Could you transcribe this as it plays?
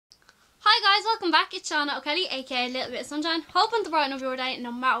guys, welcome back. It's Shauna O'Kelly, aka Little Bit of Sunshine, hoping to brighten up your day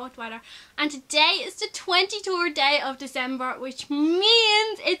no matter what weather. And today is the 23rd day of December, which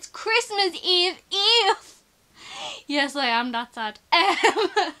means it's Christmas Eve. Yes, I am that sad.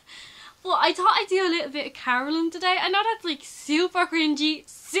 But I thought I'd do a little bit of caroling today. I know that's like super cringy,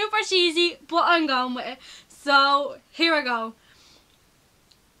 super cheesy, but I'm going with it. So here I go.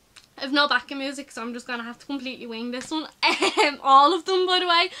 I've no backing music, so I'm just gonna have to completely wing this one. All of them, by the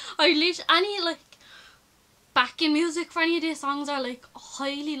way. I literally, any like backing music for any of these songs are like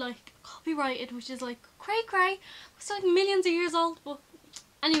highly like copyrighted, which is like cray. It's like millions of years old. But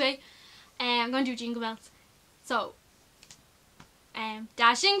anyway, I'm gonna do Jingle Bells. So,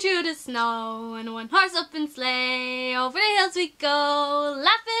 dashing through the snow and one horse open sleigh, over the hills we go,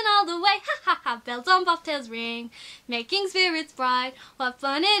 laughing all the way, ha ha ha, bells on bobtails ring, making spirits bright. What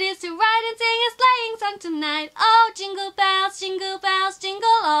fun it is to ride and sing a sleighing song tonight. Oh, jingle bells, jingle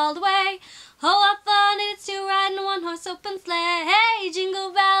all the way. Oh, what fun it is to ride in a one horse open sleigh. Hey,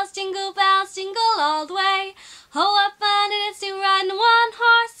 jingle bells, jingle all the way. Oh, what fun it is to ride in a one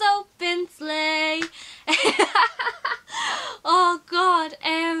horse open sleigh. Oh God,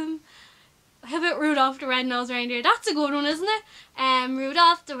 how about Rudolph the Red-Nosed Reindeer? That's a good one, isn't it?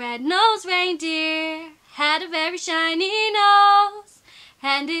 Rudolph the Red-Nosed Reindeer had a very shiny nose,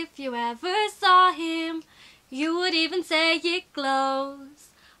 and if you ever saw him, you would even say it glows.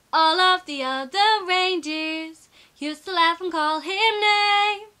 All of the other reindeers used to laugh and call him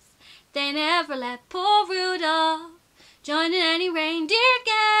names. They never let poor Rudolph join in any reindeer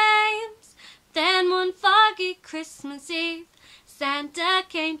games. Then one foggy Christmas Eve, Santa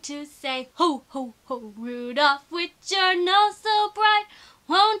came to say, ho, ho, ho, Rudolph, with your nose so bright,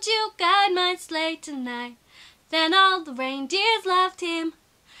 won't you guide my sleigh tonight? Then all the reindeers loved him,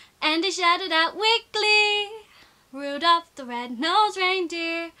 and they shouted out with glee, Rudolph the Red-Nosed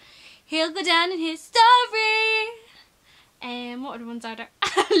Reindeer, he'll go down in history. What other ones are there?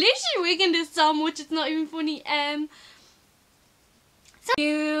 I'm literally wigging this so much it's not even funny. So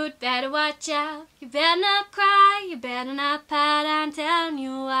you'd better watch out, you better not cry, you better not pout, I'm telling you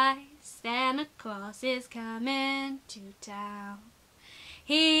why. Santa Claus is coming to town.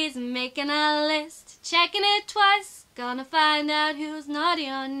 He's making a list, checking it twice, gonna find out who's naughty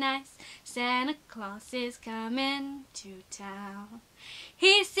or nice. Santa Claus is coming to town.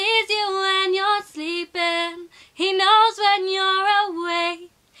 He sees you when you're sleeping, he knows when you're awake.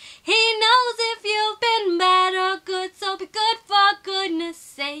 He knows if you've been bad or good, so be good for goodness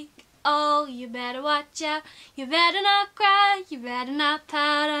sake. Oh, you better watch out, you better not cry, you better not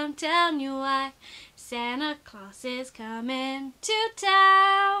pout, I'm telling you why. Santa Claus is coming to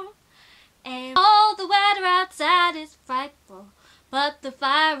town. And oh, the weather outside is frightful, but the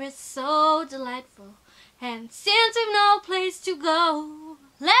fire is so delightful. And since we've no place to go,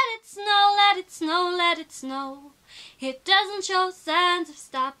 let it snow, let it snow, let it snow. It doesn't show signs of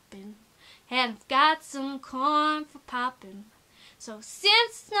stopping, and I've got some corn for popping. So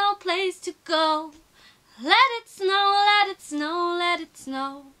since no place to go, let it snow, let it snow, let it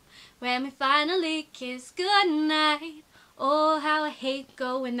snow. When we finally kiss goodnight, oh how I hate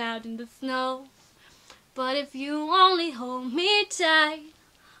going out in the snow. But if you only hold me tight,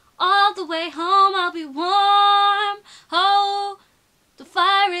 all the way home I'll be warm. Oh, the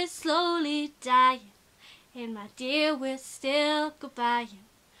fire is slowly dying, and my dear, we're still goodbying.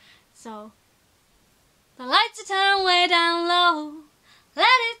 So the lights are turned way down low. Let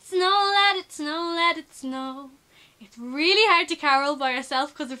it snow, let it snow, let it snow. It's really hard to carol by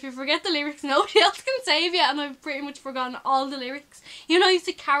yourself, because if you forget the lyrics, nobody else can save you, and I've pretty much forgotten all the lyrics. You know, I used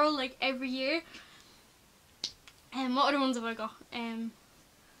to carol like every year. And what other ones have I got? I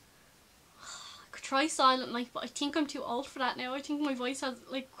could try Silent Night, but I think I'm too old for that now. I think my voice has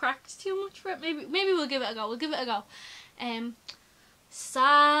like cracked too much for it. Maybe we'll give it a go. We'll give it a go.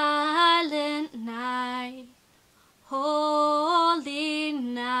 Silent night, holy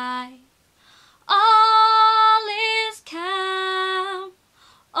night, all is calm,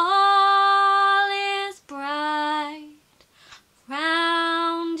 all is bright,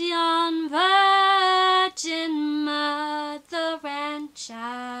 round yon virgin mother and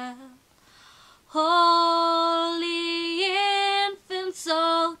child. Holy infant,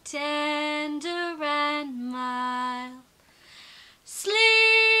 so tender and mild, sleep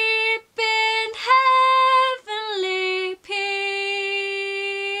in heavenly peace,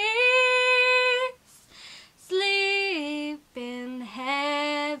 sleep in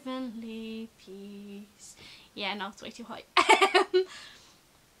heavenly peace. Yeah, no, it's way too high. I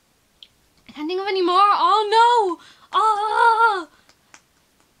can't think of any more. Oh no! Oh!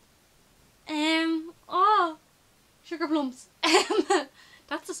 Sugar Plums.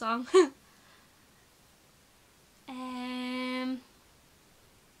 That's the song.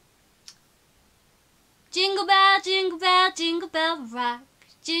 Jingle bell, jingle bell, jingle bell rock.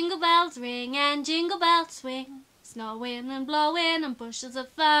 Jingle bells ring and jingle bells swing. Snowing and blowing and bushels of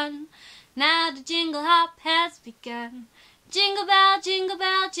fun. Now the jingle hop has begun. Jingle bell, jingle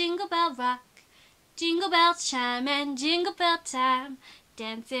bell, jingle bell rock. Jingle bells chime and jingle bell time.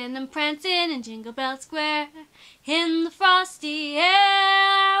 Dancing and prancing in Jingle Bell Square. In the frosty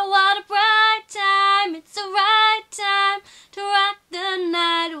air, what a bright time. It's the right time to rock the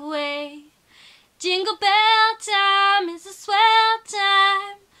night away. Jingle bell time is a swell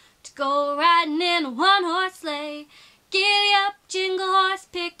time to go riding in a one-horse sleigh. Giddy up, jingle horse,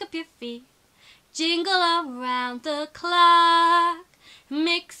 pick up your feet. Jingle around the clock.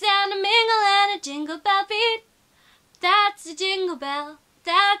 Mix and a mingle and a jingle bell beat. That's a jingle bell,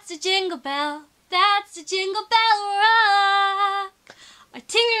 that's a jingle bell, that's a jingle bell rock. I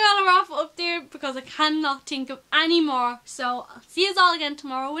think I'm gonna wrap it up there because I cannot think of any more. So I'll see you all again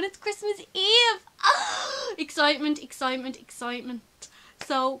tomorrow when it's Christmas Eve. Excitement, excitement, excitement.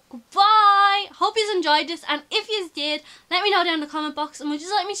 So goodbye. Hope you enjoyed this, and if you did, let me know down in the comment box, and would you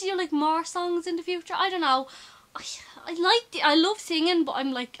like me to do like more songs in the future? I don't know. I love singing, but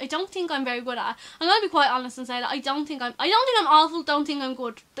I'm like, I don't think I'm very good at it. I'm gonna be quite honest and say that I don't think I'm awful, don't think I'm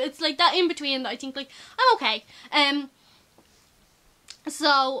good. But it's like that in between that I think like I'm okay.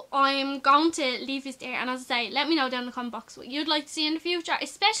 So I'm going to leave this there, and as I say, let me know down in the comment box what you'd like to see in the future,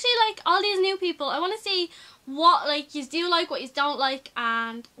 especially like all these new people. I want to see what like you do like, what you don't like,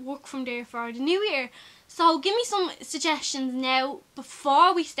 and work from there for the new year. So give me some suggestions now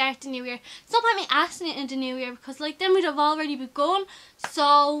before we start the new year. It's not about me asking it in the new year, because like then we'd have already begun.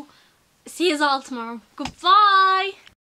 So see you all tomorrow. Goodbye.